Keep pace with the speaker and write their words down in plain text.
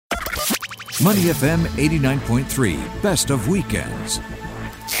Money FM 89.3, best of weekends.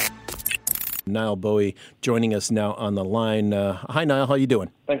 Niall Bowie joining us now on the line. Hi, Niall. How you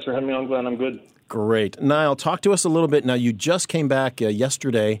doing? Thanks for having me on, Glenn. I'm good. Great. Niall, talk to us a little bit. Now, you just came back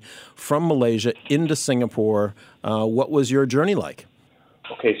yesterday from Malaysia into Singapore. What was your journey like?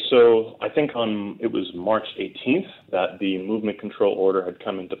 Okay, so I think it was March 18th that the movement control order had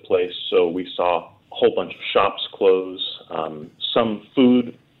come into place. So we saw a whole bunch of shops close. Some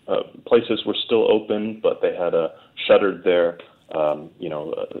food places were still open, but they had shuttered their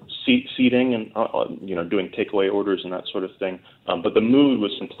seating and doing takeaway orders and that sort of thing. But the mood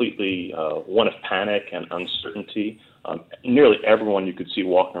was completely one of panic and uncertainty. Nearly everyone you could see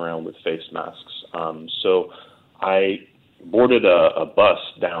walking around with face masks. So I boarded a bus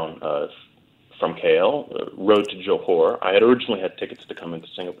down from KL, rode to Johor. I had originally had tickets to come into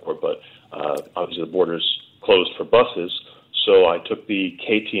Singapore, but obviously the borders closed for buses. So I took the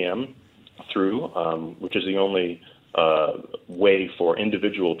KTM through, which is the only way for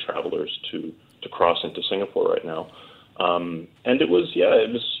individual travelers to cross into Singapore right now. And it was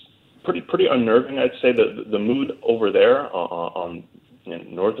pretty unnerving. I'd say that the mood over there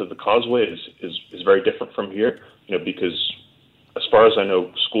north of the Causeway is very different from here, because as far as I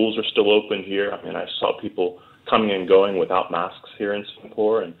know, schools are still open here. I mean, I saw people coming and going without masks here in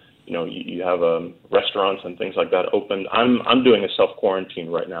Singapore, and you have restaurants and things like that open. I'm doing a self-quarantine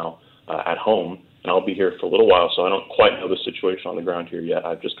right now at home, and I'll be here for a little while, so I don't quite know the situation on the ground here yet.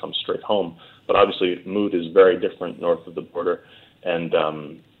 I've just come straight home. But obviously, mood is very different north of the border. And,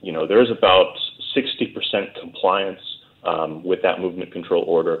 there's about 60% compliance with that movement control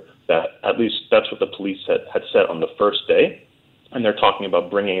order. That at least that's what the police had said on the first day. And they're talking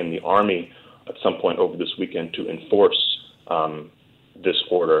about bringing in the army at some point over this weekend to enforce this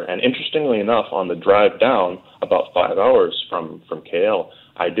order. And interestingly enough, on the drive down, about 5 hours from KL,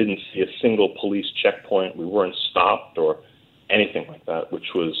 I didn't see a single police checkpoint. We weren't stopped or anything like that,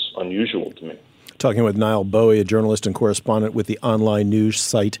 which was unusual to me. Talking with Niall Bowie, a journalist and correspondent with the online news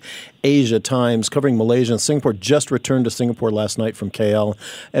site Asia Times, covering Malaysia and Singapore. Just returned to Singapore last night from KL.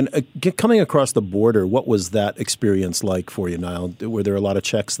 And coming across the border, what was that experience like for you, Niall? Were there a lot of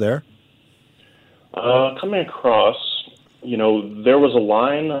checks there? Coming across, there was a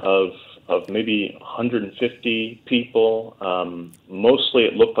line of maybe 150 people. Mostly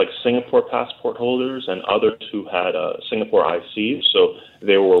it looked like Singapore passport holders and others who had Singapore ICs. So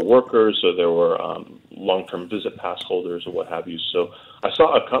they were workers or there were long-term visit pass holders or what have you. So I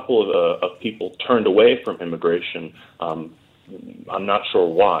saw a couple of people turned away from immigration. I'm not sure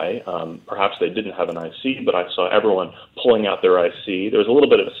why. Perhaps they didn't have an IC, but I saw everyone pulling out their IC. There was a little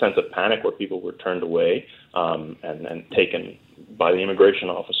bit of a sense of panic where people were turned away and taken by the immigration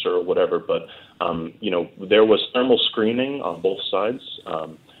officer or whatever. But, there was thermal screening on both sides.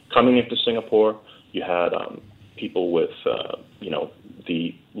 Coming into Singapore, you had people with,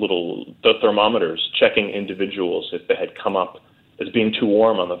 the thermometers checking individuals if they had come up as being too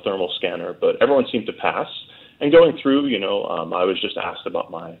warm on the thermal scanner. But everyone seemed to pass. And going through, I was just asked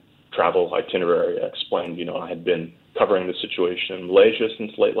about my travel itinerary. I explained, I had been covering the situation in Malaysia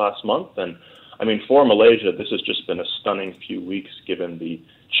since late last month. And, for Malaysia, this has just been a stunning few weeks given the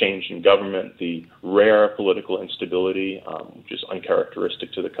change in government, the rare political instability, which is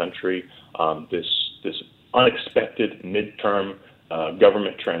uncharacteristic to the country, this unexpected midterm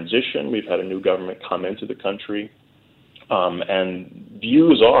government transition. We've had a new government come into the country. And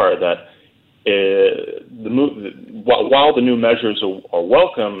views are that while the new measures are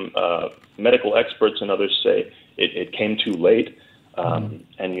welcome, medical experts and others say it came too late. And,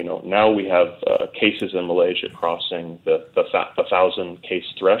 now we have cases in Malaysia crossing the 1,000 case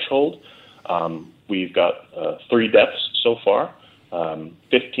threshold. We've got 3 deaths so far.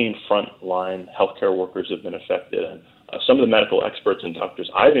 15 frontline healthcare workers have been affected. And some of the medical experts and doctors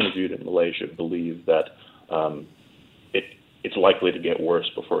I've interviewed in Malaysia believe that it's likely to get worse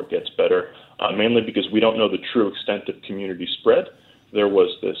before it gets better, mainly because we don't know the true extent of community spread. There was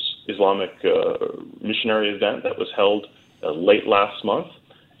this Islamic missionary event that was held late last month,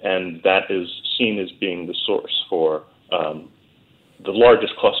 and that is seen as being the source for the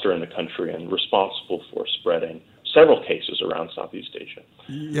largest cluster in the country and responsible for spreading several cases around Southeast Asia.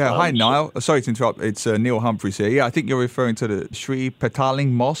 Yeah, hi, Niall. Sorry to interrupt. It's Neil Humphreys here. Yeah, I think you're referring to the Sri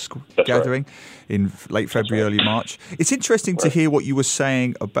Petaling Mosque gathering in late February, early March. It's interesting to hear what you were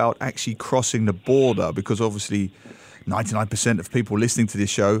saying about actually crossing the border, because obviously 99% of people listening to this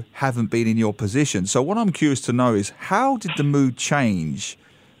show haven't been in your position. So what I'm curious to know is, how did the mood change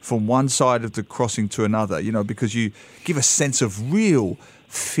from one side of the crossing to another? Because you give a sense of real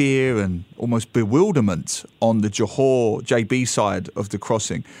fear and almost bewilderment on the Johor JB side of the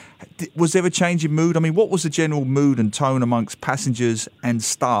crossing. Was there a change in mood? I mean, what was the general mood and tone amongst passengers and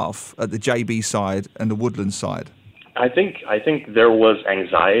staff at the JB side and the Woodland side? I think there was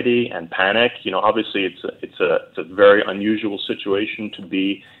anxiety and panic. You know, obviously it's a very unusual situation to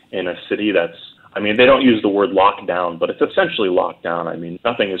be in a city that's, I mean, they don't use the word lockdown, but it's essentially lockdown. I mean,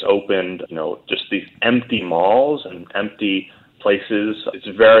 nothing is opened, you know, just these empty malls and empty places. It's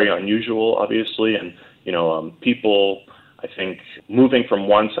very unusual, obviously, and, you know, people, I think, moving from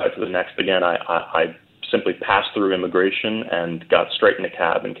one side to the next, again, I simply passed through immigration and got straight in a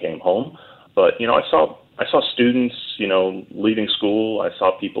cab and came home. But, you know, I saw students, you know, leaving school. I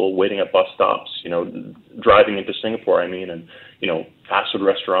saw people waiting at bus stops, you know, driving into Singapore, I mean, and, you know, fast food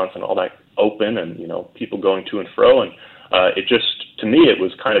restaurants and all that open and, you know, people going to and fro. And it just, to me, it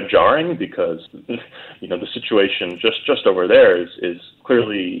was kind of jarring because, you know, the situation just over there is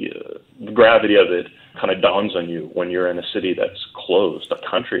clearly the gravity of it kind of dawns on you when you're in a city that's closed, a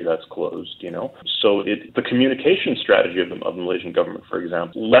country that's closed, you know. So the communication strategy of the Malaysian government, for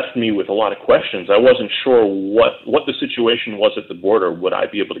example, left me with a lot of questions. I wasn't sure what the situation was at the border. Would I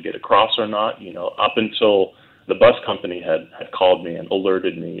be able to get across or not? You know, up until the bus company had called me and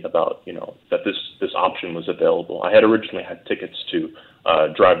alerted me about, you know, that this option was available. I had originally had tickets to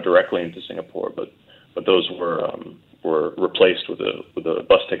drive directly into Singapore, but those were replaced with a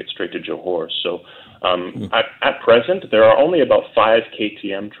bus ticket straight to Johor. So at present, there are only about 5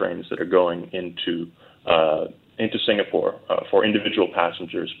 KTM trains that are going into Singapore for individual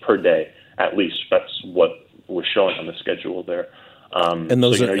passengers per day, at least. That's what was showing on the schedule there. And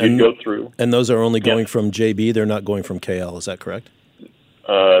those so, you go through. And those are only going from JB. They're not going from KL. Is that correct?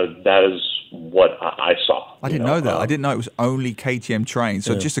 That is what I saw. I didn't know that. I didn't know it was only KTM trains.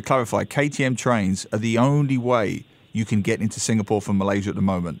 So just to clarify, KTM trains are the only way you can get into Singapore from Malaysia at the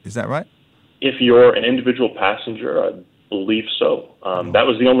moment. Is that right? If you're an individual passenger, I believe so. That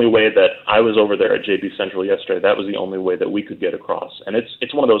was the only way that I was over there at JB Central yesterday. That was the only way that we could get across. And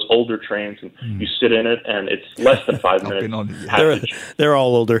it's one of those older trains, and you sit in it, and it's less than 5 minutes passage. They're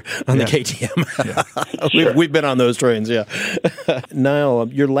all older on the KTM. Sure. We've been on those trains, yeah. Niall,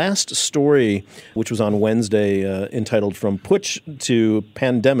 your last story, which was on Wednesday, entitled From Putsch to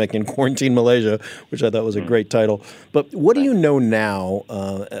Pandemic in Quarantine Malaysia, which I thought was a great title. But what do you know now,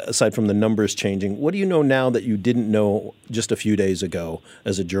 aside from the numbers changing, what do you know now that you didn't know just a few days ago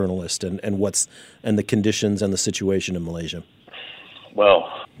as a journalist, and the conditions and the situation in Malaysia? Well,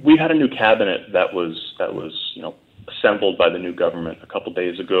 we had a new cabinet that was you know, assembled by the new government a couple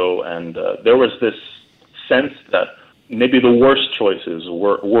days ago, and there was this sense that maybe the worst choices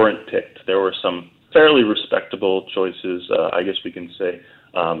weren't picked. There were some fairly respectable choices, I guess we can say.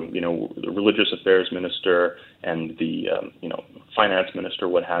 You know, the religious affairs minister and the you know, finance minister,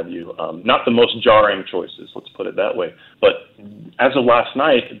 what have you. Not the most jarring choices, let's put it that way. But as of last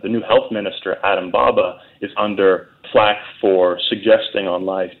night, the new health minister, Adam Baba, is under flack for suggesting on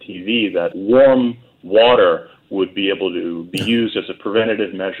live TV that warm water would be able to be used as a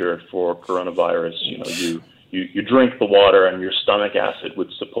preventative measure for coronavirus. You know, you drink the water and your stomach acid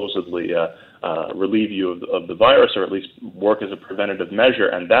would supposedly relieve you of the virus, or at least work as a preventative measure,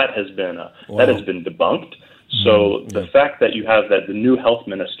 and that has been debunked. So the fact that you have the new health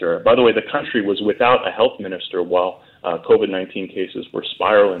minister, by the way, the country was without a health minister while COVID-19 cases were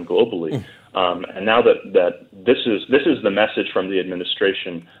spiraling globally, and now that this is the message from the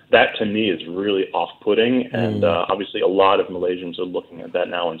administration, that to me is really off-putting, and obviously a lot of Malaysians are looking at that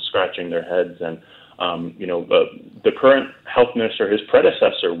now and scratching their heads. And you know, the current health minister, his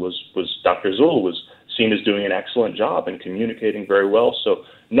predecessor was Dr. Zul, was seen as doing an excellent job and communicating very well. So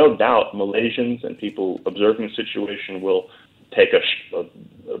no doubt Malaysians and people observing the situation will take a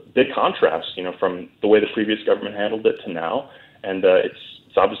big contrast, you know, from the way the previous government handled it to now. And it's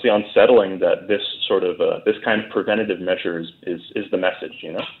obviously unsettling that this sort of this kind of preventative measure is the message,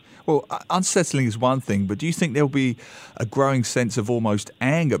 you know. Well, unsettling is one thing, but do you think there'll be a growing sense of almost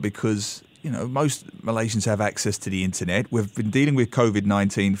anger because, you know, most Malaysians have access to the internet. We've been dealing with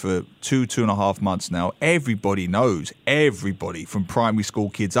COVID-19 for 2.5 months now. Everybody knows, everybody from primary school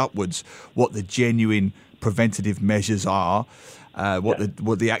kids upwards, what the genuine preventative measures are,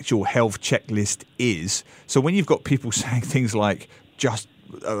 what the actual health checklist is. So when you've got people saying things like just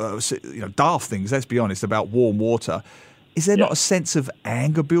you know, daft things, let's be honest, about warm water, is there not a sense of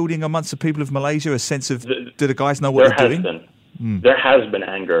anger building amongst the people of Malaysia? A sense of, do the guys know what they're doing? There has been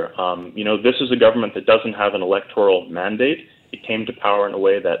anger. You know, this is a government that doesn't have an electoral mandate. It came to power in a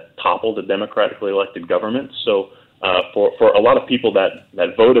way that toppled a democratically elected government. So for a lot of people that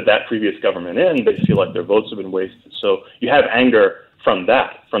voted that previous government in, they feel like their votes have been wasted. So you have anger from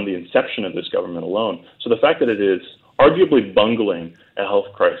the inception of this government alone. So the fact that it is arguably bungling a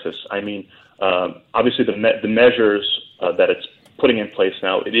health crisis, I mean, obviously the measures that it's putting in place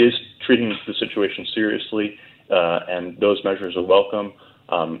now, it is treating the situation seriously, and those measures are welcome.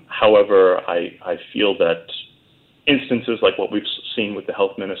 However, I feel that instances like what we've seen with the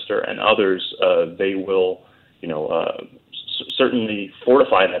health minister and others, they will, certainly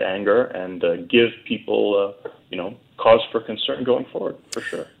fortify that anger and give people, cause for concern going forward, for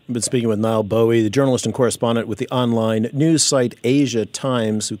sure. I've been speaking with Niall Bowie, the journalist and correspondent with the online news site Asia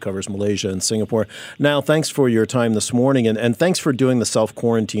Times, who covers Malaysia and Singapore. Niall, thanks for your time this morning, and thanks for doing the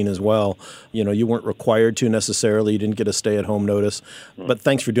self-quarantine as well. You weren't required to necessarily. You didn't get a stay-at-home notice, but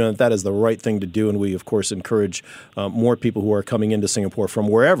thanks for doing it. That is the right thing to do, and we, of course, encourage more people who are coming into Singapore from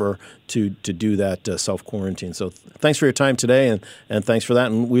wherever to do that self-quarantine. So thanks for your time today, and thanks for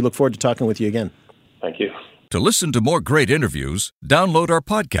that, and we look forward to talking with you again. Thank you. To listen to more great interviews, download our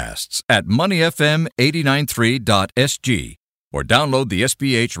podcasts at moneyfm893.sg or download the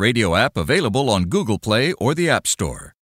SBH radio app available on Google Play or the App Store.